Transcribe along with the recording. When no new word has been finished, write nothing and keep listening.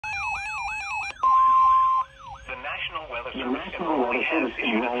National Weather Service has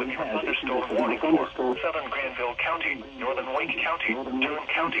issued a severe thunderstorm warning for southern Granville County, northern Wake County, Durham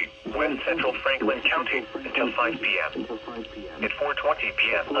County, west central Franklin County until 5 p.m. At 4:20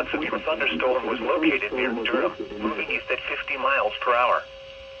 p.m., a severe thunderstorm was located near Durham, moving east at 50 miles per hour.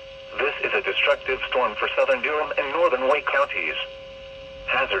 This is a destructive storm for southern Durham and northern Wake counties.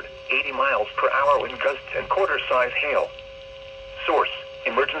 Hazard, 80 miles per hour wind gusts and quarter-size hail. Source,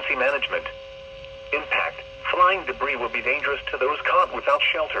 emergency management. Impact, flying debris will be dangerous to those caught without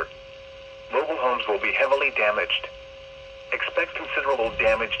shelter. Mobile homes will be heavily damaged. Expect considerable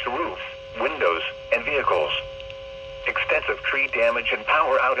damage to roofs, windows, and vehicles. Extensive tree damage and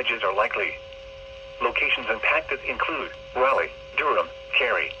power outages are likely. Locations impacted include Raleigh, Durham,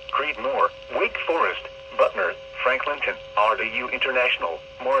 Cary, Creedmoor, Wake Forest, Butner, Franklinton, RDU International,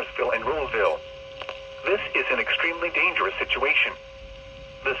 Morrisville, and Ruleville. This is an extremely dangerous situation.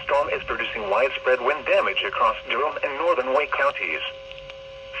 The storm is producing widespread wind damage across Durham and northern Wake counties.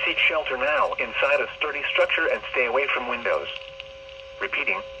 Seek shelter now inside a sturdy structure and stay away from windows.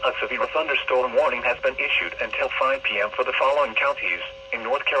 Repeating, a severe thunderstorm warning has been issued until 5 p.m. for the following counties in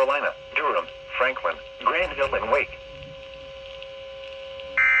North Carolina: Durham, Franklin, Granville, and Wake.